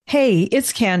Hey,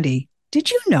 it's Candy.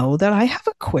 Did you know that I have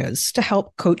a quiz to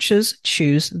help coaches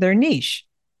choose their niche?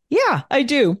 Yeah, I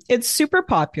do. It's super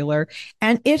popular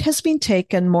and it has been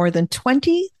taken more than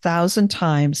 20,000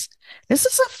 times. This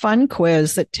is a fun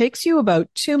quiz that takes you about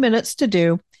 2 minutes to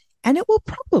do, and it will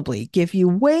probably give you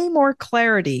way more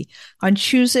clarity on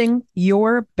choosing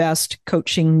your best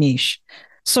coaching niche.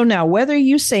 So now, whether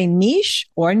you say niche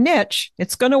or niche,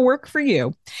 it's going to work for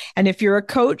you. And if you're a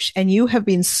coach and you have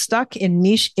been stuck in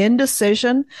niche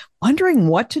indecision, wondering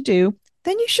what to do,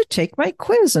 then you should take my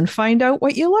quiz and find out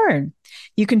what you learn.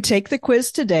 You can take the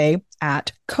quiz today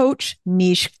at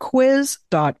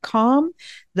coachnichequiz.com.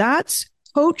 That's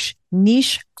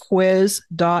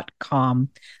coachnichequiz.com.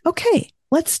 Okay,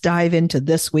 let's dive into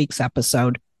this week's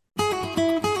episode.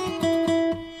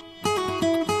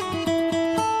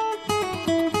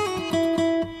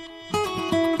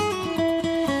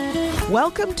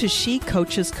 Welcome to She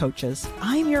Coaches Coaches.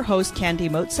 I'm your host, Candy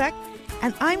Motzek,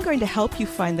 and I'm going to help you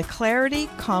find the clarity,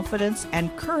 confidence,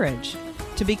 and courage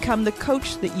to become the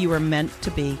coach that you are meant to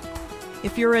be.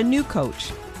 If you're a new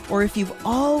coach, or if you've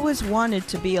always wanted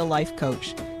to be a life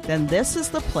coach, then this is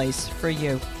the place for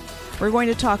you. We're going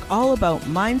to talk all about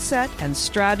mindset and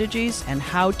strategies and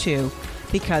how to,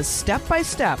 because step by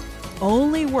step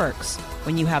only works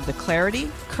when you have the clarity,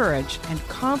 courage, and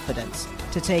confidence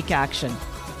to take action.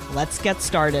 Let's get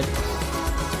started.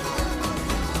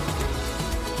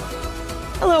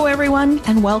 Hello, everyone,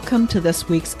 and welcome to this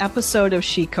week's episode of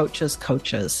She Coaches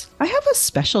Coaches. I have a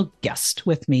special guest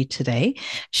with me today.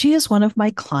 She is one of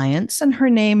my clients, and her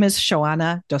name is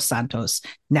Joana dos Santos.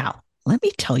 Now, let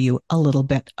me tell you a little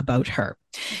bit about her.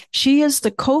 She is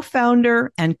the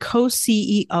co-founder and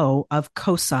co-CEO of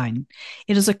Cosign.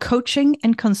 It is a coaching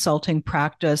and consulting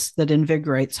practice that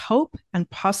invigorates hope and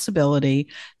possibility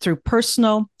through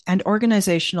personal and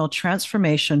organizational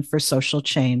transformation for social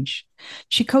change.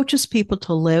 She coaches people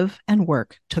to live and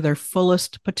work to their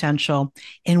fullest potential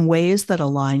in ways that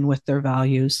align with their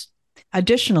values.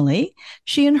 Additionally,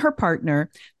 she and her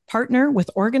partner with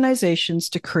organizations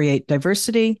to create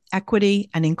diversity, equity,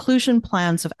 and inclusion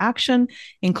plans of action,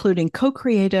 including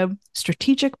co-creative,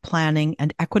 strategic planning,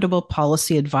 and equitable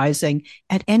policy advising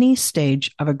at any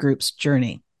stage of a group's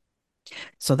journey.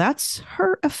 So that's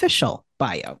her official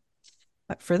bio.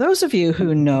 But for those of you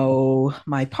who know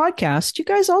my podcast, you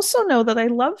guys also know that I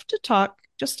love to talk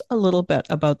just a little bit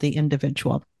about the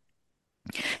individual.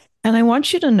 And I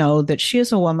want you to know that she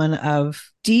is a woman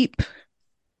of deep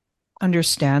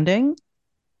understanding,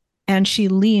 and she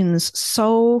leans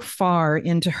so far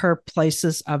into her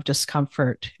places of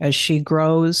discomfort as she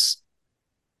grows.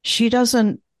 She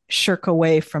doesn't shirk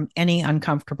away from any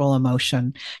uncomfortable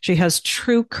emotion. She has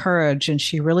true courage, and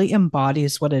she really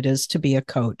embodies what it is to be a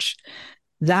coach.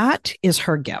 That is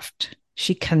her gift.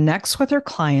 She connects with her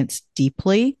clients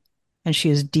deeply, and she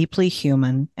is deeply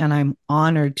human, and I'm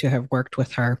honored to have worked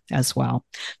with her as well.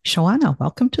 Joana,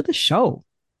 welcome to the show.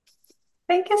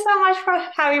 Thank you so much for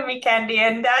having me, Candy.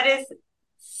 And that is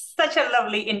such a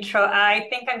lovely intro. I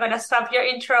think I'm going to swap your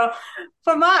intro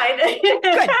for mine.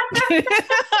 Good.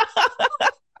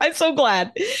 I'm so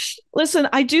glad. Listen,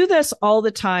 I do this all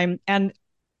the time, and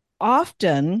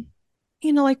often,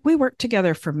 like we work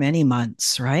together for many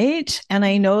months, right? And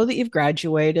I know that you've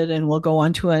graduated, and we'll go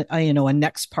on to a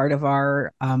next part of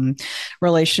our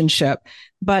relationship.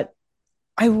 But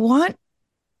I want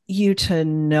you to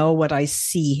know what I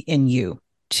see in you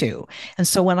too. And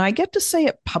so when I get to say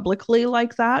it publicly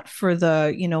like that for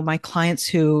my clients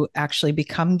who actually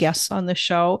become guests on the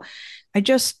show, I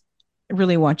just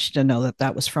really want you to know that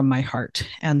that was from my heart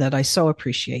and that I so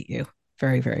appreciate you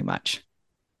very, very much.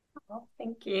 Oh,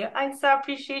 thank you. I so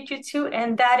appreciate you too.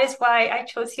 And that is why I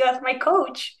chose you as my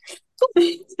coach. So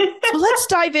let's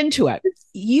dive into it.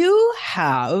 You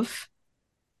have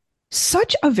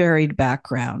such a varied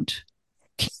background.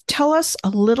 Can you tell us a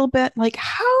little bit, like,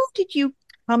 how did you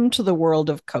come to the world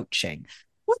of coaching?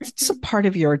 What's a part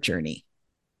of your journey?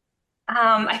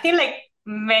 I feel like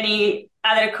many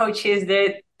other coaches,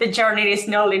 the journey is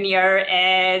not linear,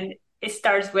 and it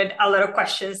starts with a lot of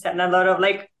questions and a lot of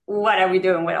like, what are we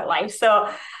doing with our life? So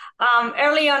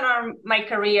early on in my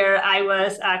career, I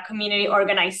was a community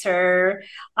organizer,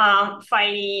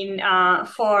 fighting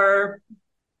for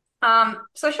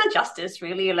social justice,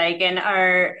 really. Like, and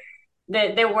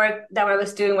the work that I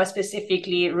was doing was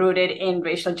specifically rooted in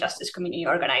racial justice community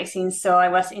organizing. So I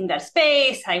was in that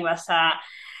space. I was a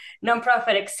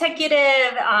nonprofit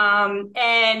executive,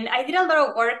 and I did a lot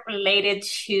of work related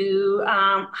to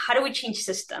how do we change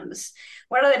systems?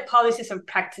 What are the policies and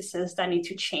practices that need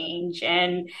to change?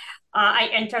 And I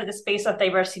entered the space of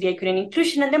diversity, equity, and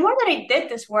inclusion. And the more that I did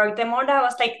this work, the more that I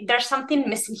was like, there's something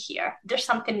missing here. There's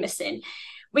something missing.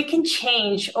 We can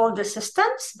change all the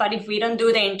systems, but if we don't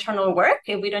do the internal work,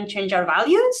 if we don't change our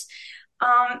values,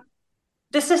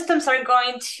 the systems are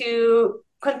going to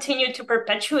continue to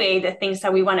perpetuate the things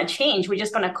that we want to change. We're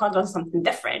just going to call them something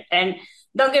different. And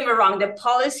don't get me wrong, the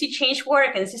policy change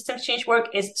work and systems change work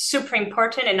is super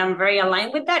important, and I'm very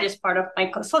aligned with that as part of my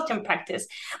consulting practice.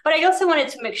 But I also wanted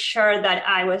to make sure that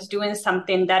I was doing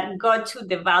something that got to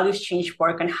the values change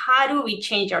work and how do we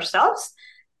change ourselves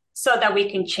so that we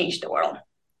can change the world.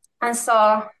 And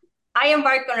so I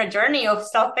embarked on a journey of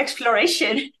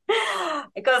self-exploration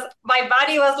because my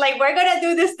body was like, we're going to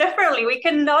do this differently. We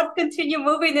cannot continue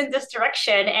moving in this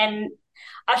direction. And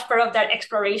as part of that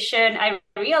exploration, I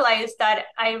realized that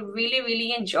I really,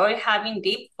 really enjoy having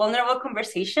deep, vulnerable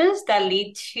conversations that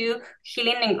lead to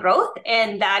healing and growth.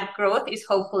 And that growth is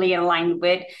hopefully in line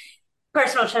with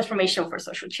personal transformation for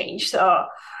social change. So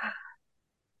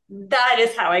that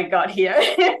is how I got here.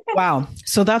 Wow.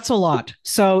 So that's a lot.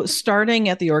 So starting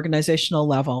at the organizational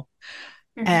level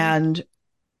and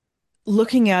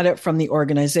looking at it from the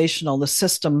organizational, the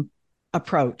system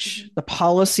approach, the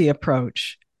policy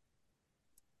approach.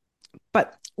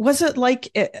 But was it like,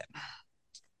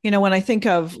 when I think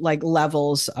of like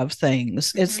levels of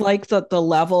things, it's like that the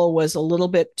level was a little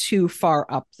bit too far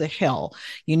up the hill.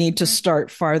 You need to start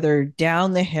farther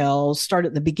down the hill, start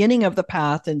at the beginning of the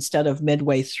path instead of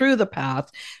midway through the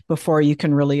path before you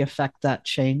can really affect that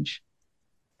change.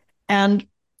 And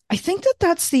I think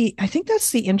that's the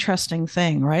interesting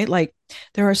thing, right? Like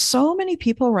there are so many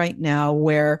people right now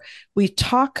where we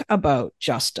talk about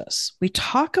justice. We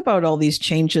talk about all these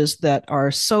changes that are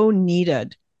so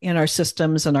needed in our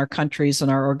systems and our countries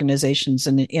and our organizations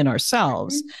and in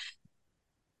ourselves.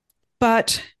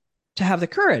 But to have the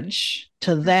courage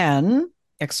to then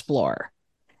explore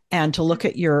and to look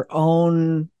at your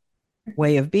own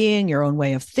way of being, your own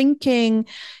way of thinking,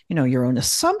 your own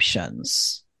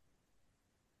assumptions.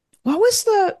 What was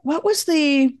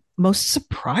the most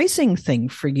surprising thing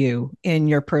for you in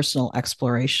your personal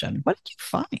exploration? What did you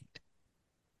find?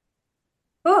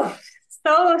 Oh,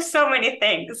 so many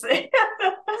things. But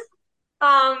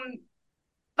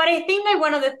I think like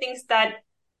one of the things that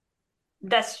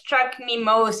struck me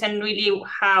most and really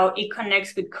how it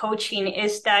connects with coaching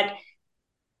is that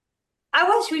I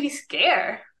was really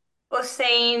scared of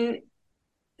saying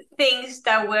things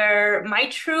that were my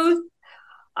truth.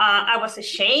 I was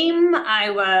ashamed. I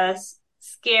was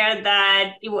scared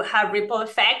that it would have ripple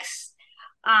effects.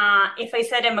 If I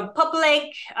said them in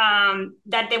public,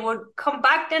 that they would come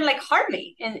back and like harm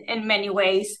me in many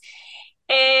ways.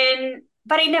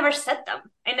 But I never said them.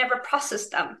 I never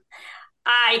processed them.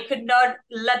 I could not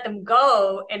let them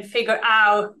go and figure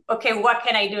out, okay, what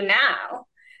can I do now?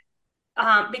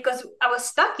 Because I was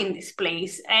stuck in this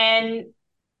place. And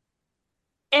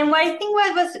what I think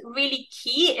what was really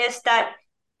key is that,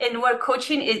 and where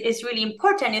coaching is really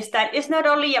important, is that it's not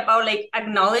only about like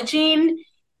acknowledging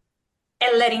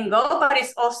and letting go, but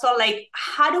it's also like,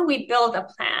 how do we build a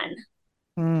plan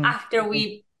after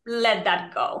we let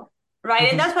that go?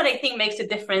 Right. And that's what I think makes a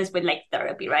difference with like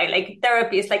therapy, right? Like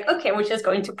therapy is like, okay, we're just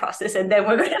going to process and then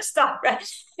we're going to stop, right?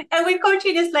 And with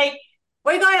coaching is like,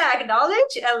 we're going to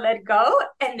acknowledge and let go,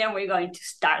 and then we're going to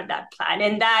start that plan.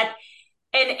 And that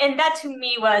to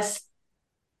me was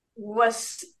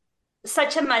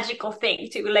such a magical thing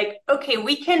to like, okay,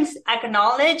 we can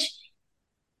acknowledge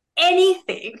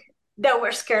anything that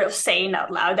we're scared of saying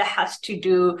out loud that has to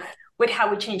do with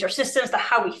how we change our systems,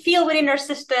 how we feel within our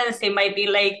systems. It might be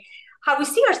like how we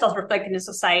see ourselves reflected in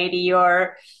society,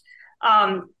 or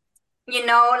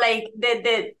like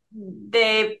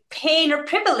the pain or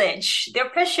privilege, the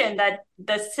oppression that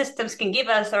the systems can give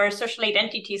us, or social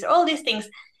identities, all these things.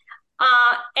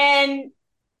 And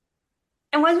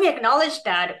once we acknowledge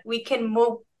that, we can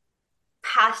move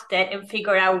past it and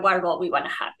figure out what role we want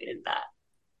to have in that.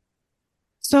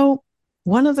 So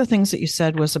one of the things that you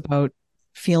said was about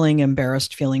feeling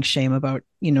embarrassed, feeling shame about,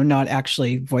 not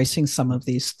actually voicing some of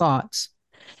these thoughts.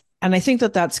 And I think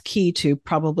that that's key to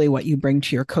probably what you bring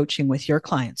to your coaching with your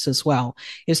clients as well,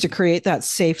 is to create that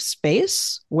safe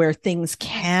space where things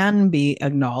can be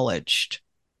acknowledged.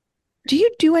 Do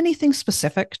you do anything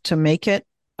specific to make it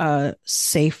a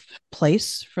safe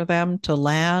place for them to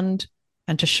land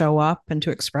and to show up and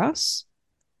to express?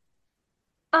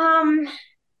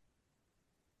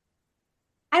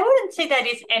 I wouldn't say that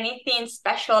it's anything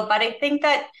special, but I think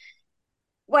that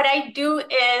what I do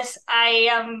is I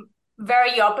am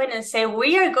very open and say,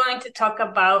 we are going to talk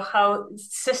about how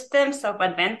systems of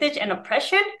advantage and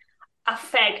oppression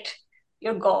affect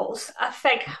your goals,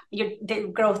 affect the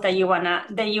growth that you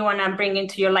wanna bring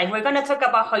into your life. We're gonna talk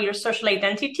about how your social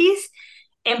identities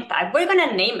impact. We're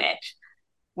gonna name it.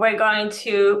 We're going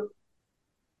to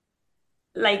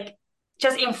like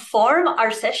just inform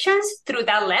our sessions through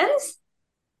that lens,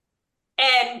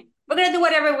 and we're gonna do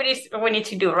whatever we need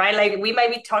to do, right? Like we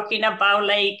might be talking about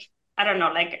like, I don't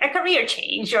know, like a career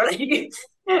change or like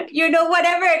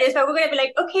whatever it is, but we're gonna be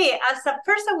like, okay, as a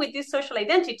person with these social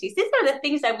identities, these are the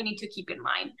things that we need to keep in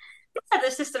mind. These are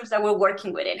the systems that we're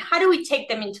working with, and how do we take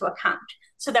them into account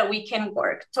so that we can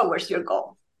work towards your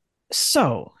goal?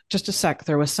 So, just a sec,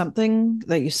 there was something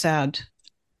that you said.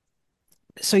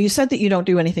 So, you said that you don't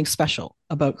do anything special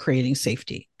about creating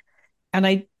safety. And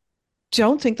I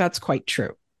don't think that's quite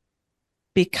true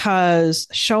because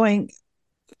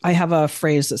I have a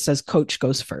phrase that says coach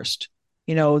goes first.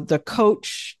 The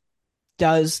coach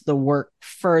does the work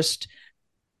first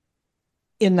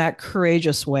in that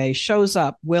courageous way, shows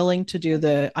up willing to do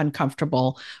the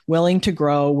uncomfortable, willing to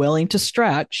grow, willing to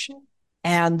stretch.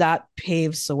 And that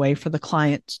paves the way for the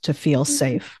client to feel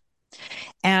safe.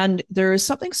 And there is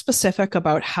something specific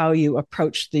about how you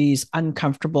approach these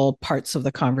uncomfortable parts of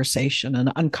the conversation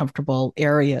and uncomfortable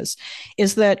areas,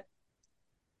 is that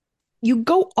you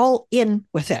go all in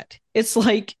with it. It's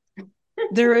like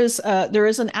there is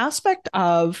an aspect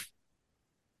of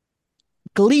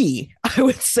glee, I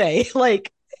would say,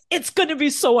 like it's going to be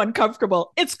so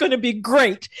uncomfortable. It's going to be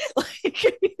great.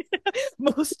 Like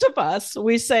most of us,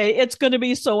 we say it's going to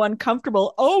be so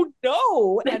uncomfortable. Oh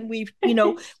no. And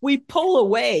we pull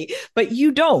away, but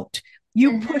you don't.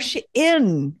 You push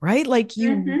in, right? Like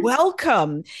you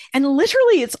welcome. And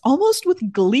literally, it's almost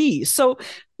with glee. So,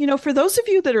 for those of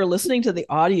you that are listening to the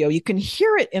audio, you can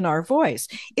hear it in our voice.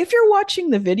 If you're watching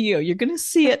the video, you're going to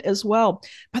see it as well.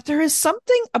 But there is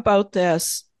something about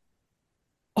this.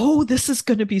 Oh, this is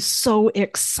going to be so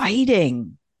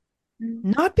exciting.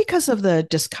 Not because of the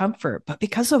discomfort, but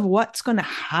because of what's going to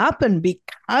happen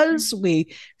because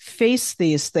we face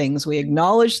these things, we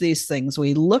acknowledge these things,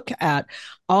 we look at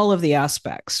all of the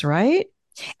aspects, right?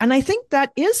 And I think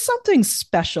that is something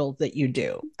special that you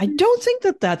do. I don't think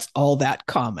that that's all that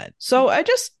common. So I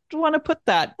just want to put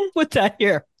that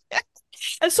here.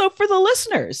 And so for the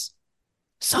listeners,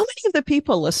 so many of the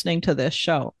people listening to this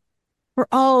show, we're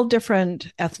all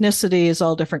different ethnicities,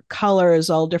 all different colors,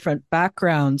 all different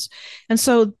backgrounds. And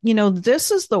so,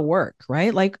 this is the work,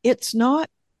 right? Like it's not,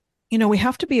 we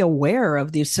have to be aware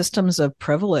of these systems of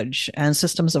privilege and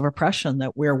systems of oppression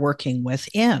that we're working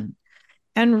within.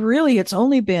 And really, it's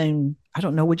only been, I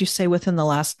don't know, would you say within the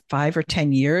last 5 or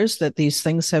 10 years that these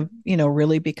things have,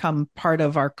 really become part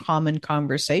of our common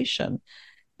conversation?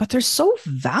 But they're so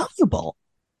valuable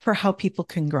for how people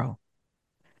can grow.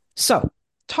 So,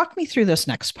 talk me through this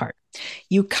next part.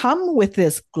 You come with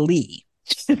this glee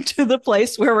to the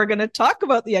place where we're going to talk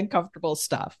about the uncomfortable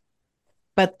stuff.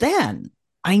 But then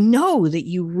I know that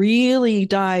you really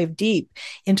dive deep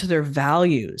into their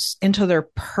values, into their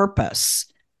purpose,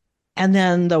 and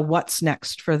then the what's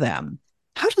next for them.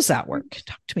 How does that work?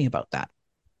 Talk to me about that.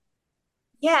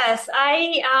 Yes,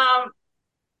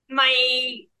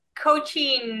 my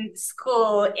coaching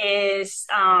school is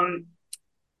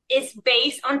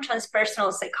based on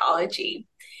transpersonal psychology.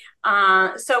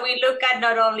 So we look at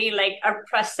not only like our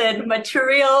present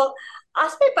material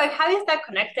aspect, but how is that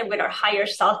connected with our higher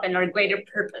self and our greater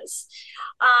purpose?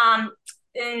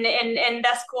 And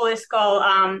that school is called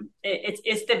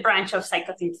it's the branch of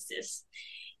psychosynthesis.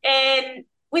 And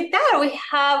with that, we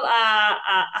have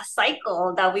a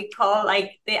cycle that we call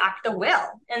like the act of will.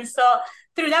 And so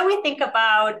through that, we think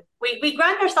about, we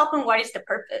ground ourselves on what is the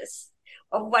purpose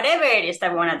of whatever it is that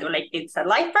we want to do. Like it's a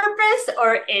life purpose,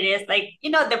 or it is like,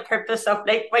 the purpose of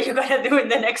like what you're going to do in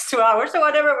the next 2 hours or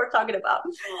whatever we're talking about.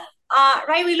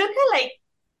 Right. We look at like,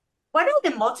 what are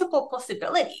the multiple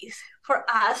possibilities for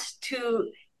us to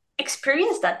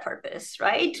experience that purpose,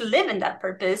 right? To live in that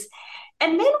purpose.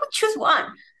 And then we choose one.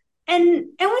 And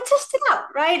we test it out,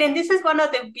 right? And this is one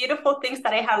of the beautiful things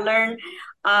that I have learned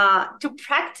to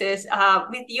practice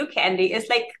with you, Candy, is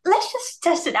like, let's just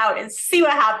test it out and see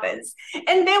what happens.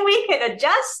 And then we can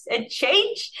adjust and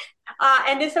change.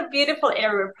 And it's a beautiful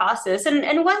iterative process.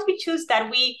 And once we choose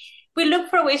that, we look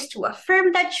for ways to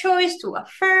affirm that choice, to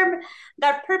affirm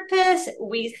that purpose.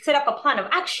 We set up a plan of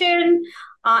action.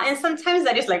 And sometimes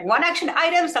that is like one action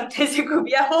item. Sometimes it could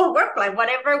be a whole work plan,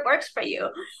 whatever works for you.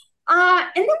 And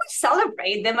then we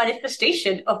celebrate the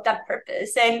manifestation of that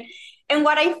purpose. And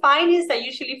what I find is that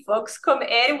usually folks come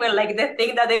in with like the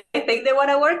thing that they think they want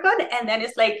to work on. And then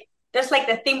it's like, there's like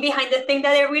the thing behind the thing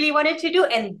that they really wanted to do.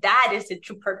 And that is the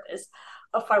true purpose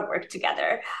of our work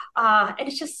together. And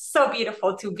it's just so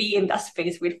beautiful to be in that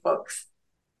space with folks.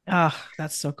 Ah,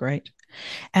 that's so great.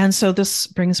 And so this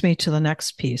brings me to the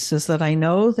next piece is that I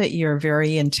know that you're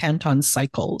very intent on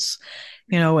cycles,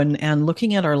 and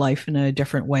looking at our life in a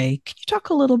different way. Can you talk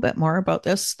a little bit more about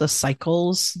this, the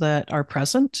cycles that are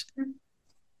present?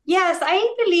 Yes,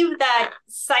 I believe that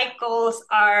cycles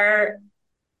are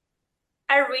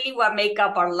really what make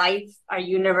up our life, our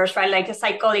universe, right? Like a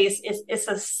cycle is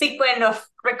a sequence of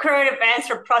recurrent events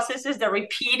or processes that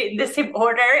repeat in the same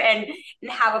order and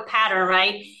have a pattern,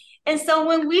 right? And so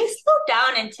when we slow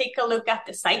down and take a look at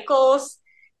the cycles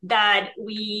that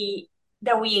we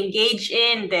engage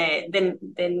in, the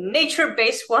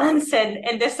nature-based ones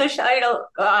and the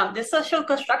social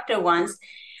constructed ones,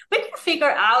 we can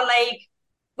figure out like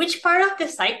which part of the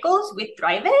cycles we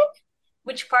thrive in,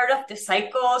 which part of the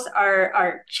cycles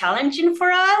are challenging for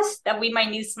us that we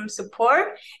might need some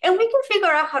support, and we can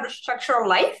figure out how to structure our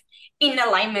life in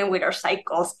alignment with our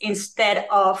cycles instead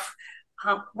of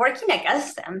working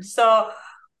against them. So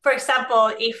for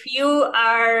example, if you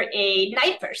are a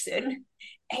night person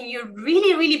and you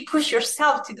really really push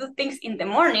yourself to do things in the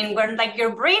morning when like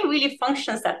your brain really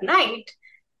functions at night,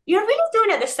 you're really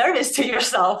doing a disservice to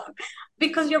yourself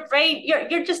because your brain,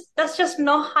 you're just, that's just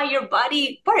not how your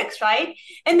body works, right?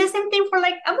 And the same thing for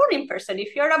like a morning person.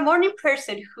 If you're a morning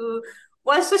person who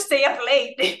wants to stay up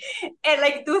late and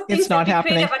like do It's things and not be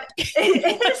creative, happening.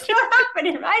 and it's not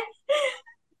happening, right?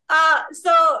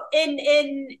 So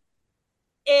in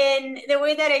the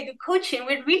way that I do coaching,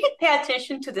 we really pay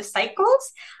attention to the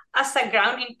cycles as a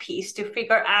grounding piece to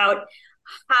figure out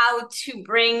how to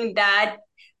bring that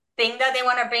thing that they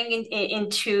want to bring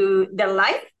into their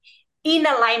life in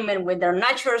alignment with their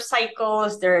natural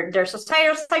cycles, their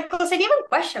societal cycles, and even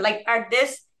question like, are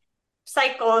these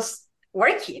cycles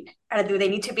working? Or do they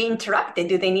need to be interrupted?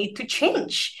 Do they need to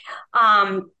change?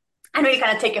 And really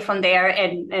kind of take it from there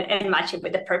and match it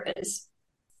with the purpose.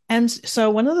 And so,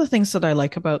 one of the things that I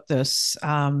like about this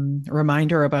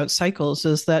reminder about cycles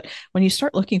is that when you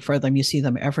start looking for them, you see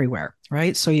them everywhere,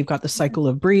 right? So, you've got the cycle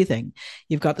of breathing,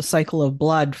 you've got the cycle of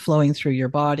blood flowing through your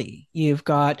body, you've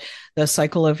got the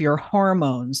cycle of your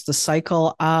hormones, the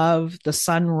cycle of the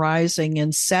sun rising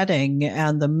and setting,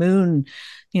 and the moon,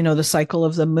 the cycle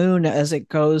of the moon as it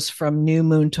goes from new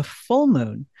moon to full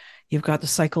moon. You've got the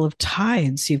cycle of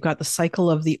tides. You've got the cycle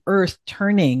of the earth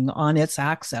turning on its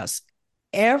axis.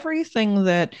 Everything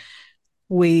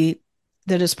we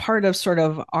that is part of sort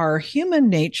of our human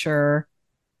nature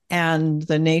and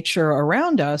the nature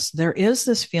around us, there is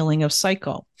this feeling of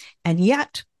cycle. And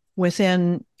yet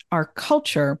within our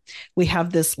culture, we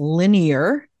have this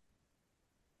linear,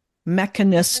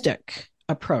 mechanistic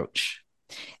approach.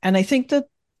 And I think that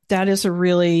that is a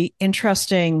really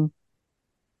interesting,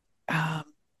 I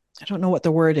don't know what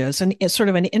the word is. And it's sort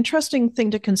of an interesting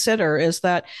thing to consider is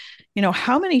that,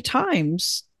 how many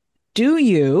times do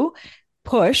you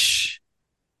push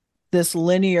this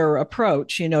linear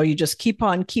approach? You just keep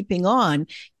on keeping on,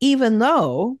 even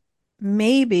though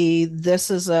maybe this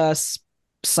is a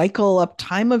cycle of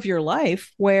time of your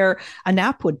life where a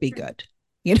nap would be good,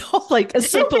 like as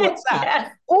simple as that. Yeah.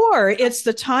 Or it's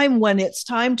the time when it's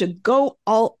time to go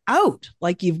all out,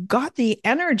 like you've got the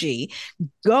energy,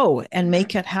 go and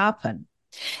make it happen.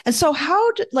 And so,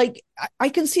 like, I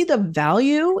can see the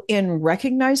value in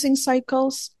recognizing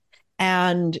cycles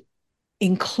and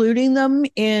including them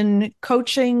in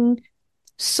coaching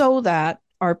so that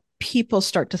our people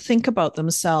start to think about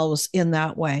themselves in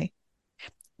that way.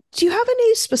 Do you have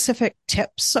any specific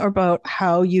tips about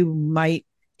how you might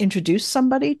introduce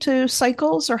somebody to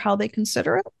cycles or how they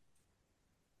consider it?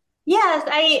 Yes,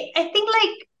 I think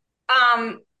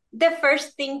like the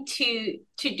first thing to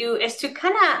do is to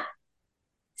kind of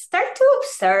start to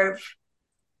observe,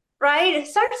 right?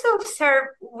 Start to observe,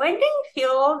 when do you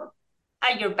feel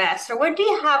at your best, or when do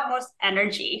you have most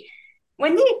energy?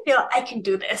 When do you feel I can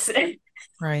do this?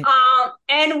 Right.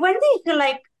 And when do you feel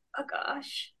like, oh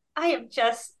gosh, I am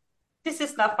just, this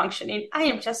is not functioning. I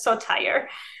am just so tired.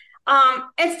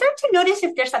 And start to notice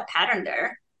if there's a pattern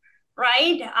there,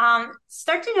 right?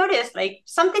 Start to notice like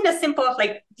something as simple as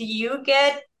like,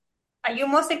 are you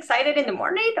most excited in the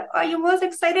morning? Or are you most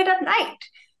excited at night?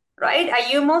 Right? Are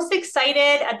you most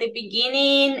excited at the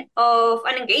beginning of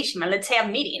an engagement, let's say a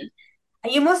meeting?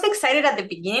 Are you most excited at the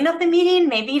beginning of the meeting?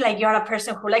 Maybe like you're a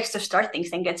person who likes to start things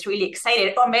and gets really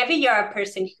excited. Or maybe you're a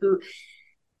person who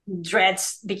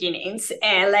dreads beginnings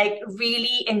and like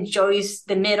really enjoys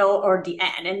the middle or the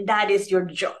end. And that is your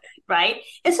joy, right?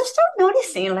 And so start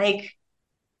noticing like,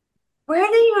 where are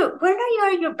you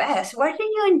at your best? Where do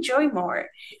you enjoy more?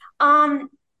 And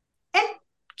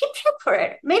keep track for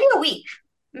it. Maybe a week,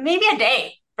 maybe a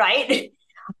day, right?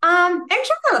 And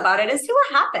journal about it and see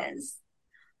what happens.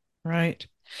 Right.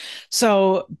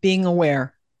 So being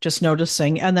aware, just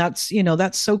noticing, and that's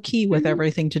so key with Mm-hmm.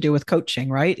 everything to do with coaching,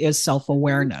 right? Is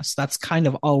Mm-hmm. self-awareness. That's kind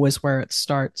of always where it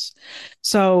starts.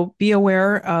 So be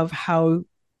aware of how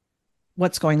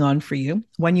what's going on for you,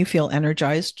 when you feel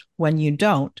energized, when you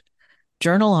don't.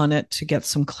 Journal on it to get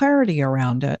some clarity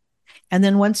around it. And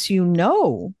then once you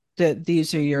know that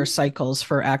these are your Mm-hmm. cycles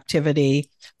for activity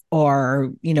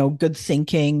or, good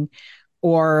thinking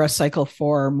or a cycle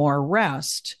for more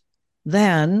rest,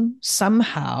 then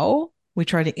somehow we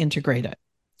try to integrate it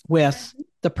with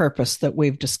the purpose that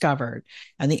we've discovered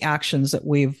and the actions that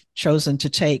we've chosen to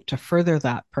take to further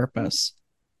that purpose.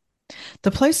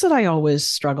 The place that I always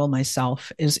struggle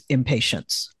myself is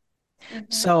impatience. Mm-hmm.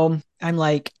 So I'm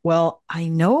like, well, I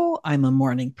know I'm a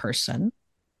morning person,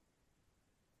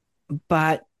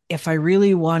 but if I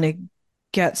really want to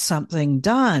get something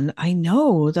done, I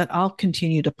know that I'll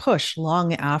continue to push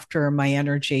long after my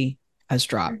energy has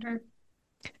dropped. Mm-hmm.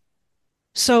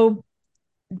 So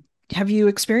have you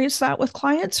experienced that with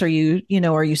clients? Are you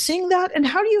seeing that? And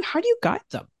how do you guide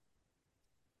them?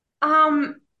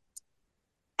 Um,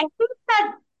 I think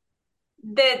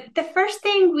that the first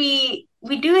thing we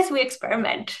do is we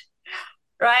experiment,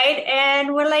 right?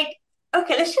 And we're like,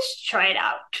 okay, let's just try it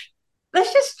out.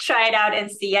 Let's just try it out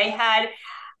and see. I had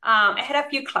a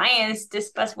few clients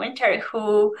this past winter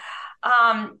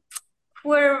um,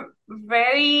 were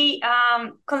very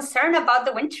concerned about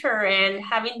the winter and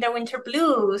having the winter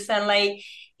blues and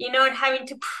and having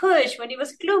to push when it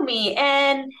was gloomy.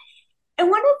 And one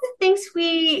of the things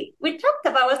we talked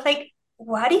about was like,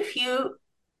 what if you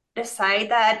decide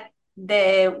that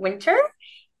the winter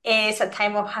is a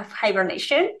time of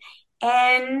hibernation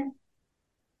and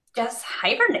just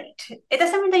hibernate? It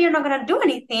doesn't mean that you're not going to do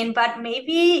anything, but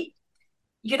maybe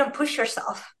you don't push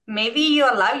yourself. Maybe you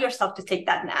allow yourself to take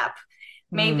that nap.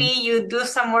 Maybe Mm, you do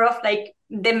some more of like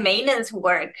the maintenance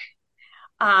work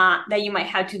that you might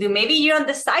have to do. Maybe you don't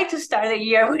decide to start the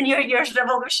year when your year's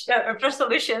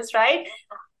resolutions, right?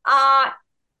 Uh,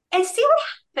 and see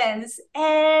what happens.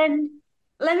 And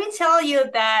let me tell you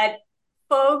that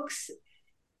folks,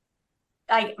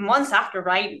 like months after,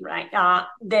 right,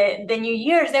 the New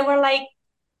Year's, they were like,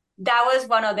 that was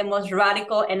one of the most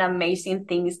radical and amazing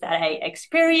things that I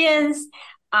experienced.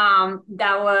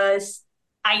 That was,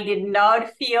 I did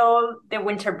not feel the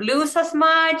winter blues as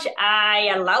much.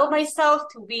 I allowed myself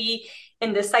to be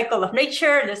in the cycle of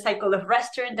nature, the cycle of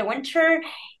rest during the winter.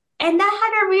 And that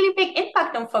had a really big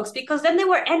impact on folks because then they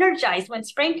were energized when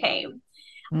spring came.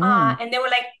 mm. And they were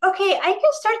like, okay, I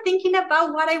can start thinking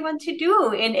about what I want to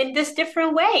do in this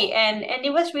different way. And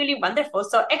it was really wonderful.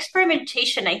 So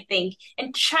experimentation, I think,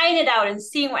 and trying it out and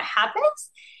seeing what happens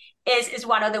is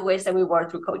one of the ways that we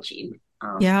work through coaching.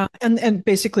 Yeah, and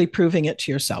basically proving it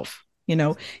to yourself.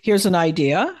 Here's an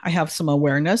idea. I have some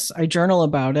awareness. I journal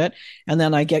about it, and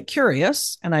then I get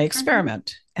curious and I Mhm,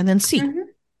 experiment, and then mhm.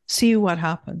 see what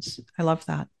happens. I love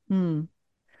that. Hmm.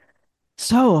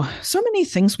 So many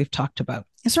things we've talked about.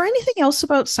 Is there anything else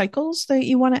about cycles that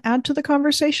you want to add to the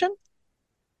conversation?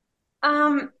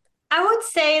 Um, I would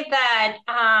say that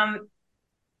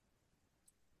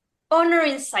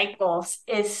honoring cycles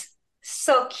is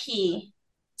so key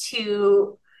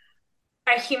to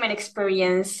our human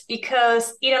experience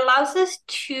because it allows us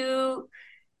to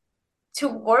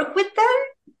work with them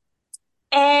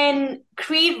and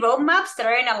create roadmaps that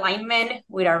are in alignment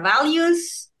with our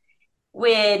values,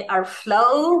 with our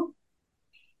flow,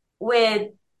 with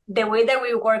the way that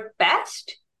we work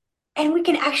best, and we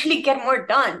can actually get more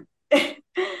done.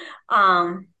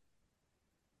 um,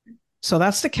 So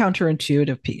that's the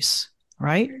counterintuitive piece,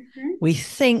 right? mhm, We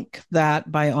think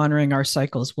that by honoring our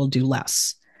cycles, we'll do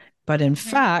less. But in mhm,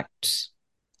 fact,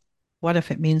 what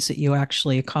if it means that you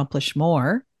actually accomplish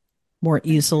more mhm,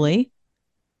 easily?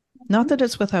 Not that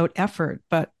it's without effort,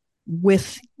 but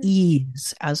with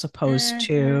ease as opposed mhm.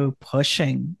 to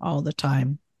pushing all the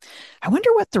time. I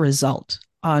wonder what the result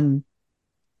on,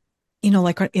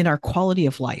 like in our quality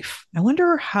of life. I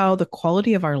wonder how the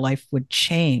quality of our life would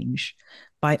change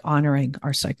by honoring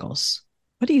our cycles.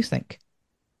 What do you think?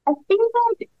 I think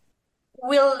that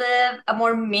we'll live a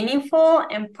more meaningful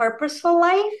and purposeful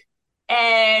life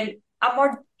and a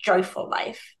more joyful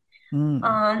life. Mm.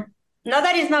 Um, Not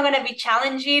that it's not going to be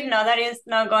challenging, not that it's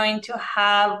not going to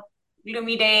have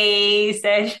gloomy days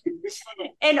and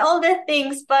and all the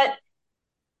things, but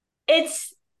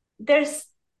it's there's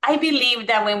I believe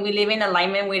that when we live in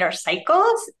alignment with our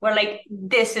cycles, we're like,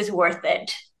 this is worth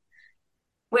it.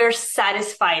 We're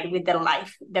satisfied with the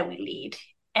life that we lead.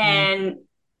 Mm. And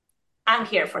I'm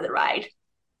here for the ride.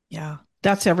 Yeah.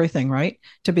 That's everything, right?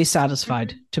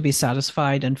 Mhm, To be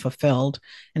satisfied and fulfilled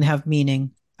and have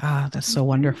meaning. Ah, that's so mhm,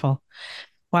 wonderful.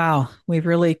 Wow, we've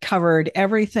really covered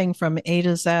everything from A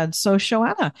to Z. So,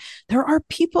 Joanna, there are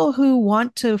people who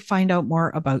want to find out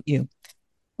more about you.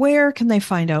 Where can they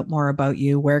find out more about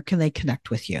you? Where can they connect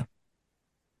with you?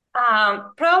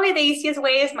 Probably the easiest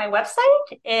way is my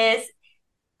website is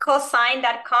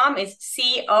cosign.com is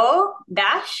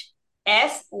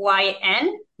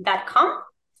co-syn.com.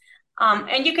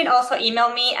 And you can also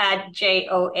email me at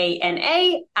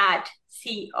joana at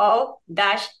co-syn.com.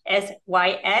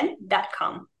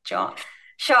 Joana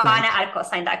Great. at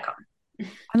cosign.com.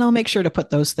 And I'll make sure to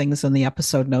put those things in the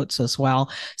episode notes as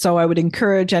well. So I would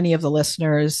encourage any of the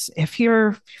listeners, if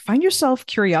you find yourself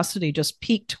curiosity just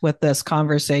piqued with this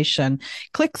conversation,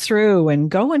 click through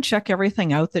and go and check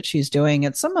everything out that she's doing.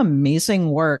 It's some amazing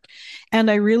work.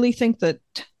 And I really think that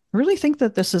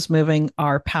this is moving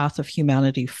our path of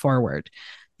humanity forward.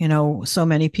 So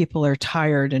many people are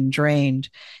tired and drained.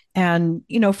 And,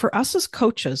 for us as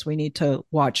coaches, we need to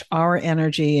watch our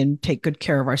energy and take good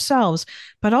care of ourselves.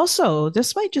 But also,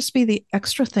 this might just be the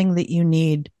extra thing that you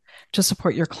need to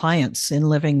support your clients in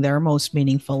living their most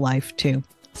meaningful life, too.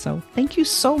 So, thank you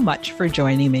so much for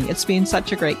joining me. It's been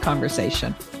such a great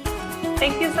conversation.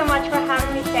 Thank you so much for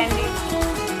having me, Sandy.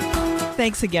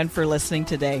 Thanks again for listening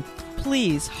today.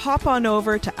 Please hop on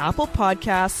over to Apple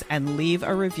Podcasts and leave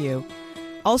a review.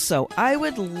 Also, I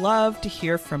would love to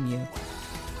hear from you.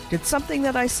 Did something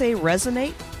that I say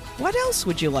resonate? What else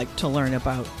would you like to learn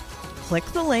about? Click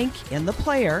the link in the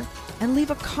player and leave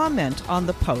a comment on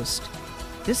the post.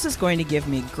 This is going to give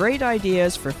me great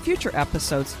ideas for future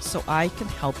episodes so I can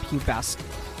help you best.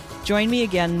 Join me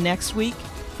again next week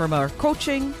for more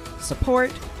coaching,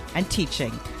 support, and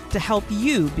teaching to help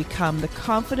you become the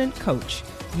confident coach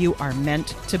you are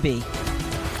meant to be.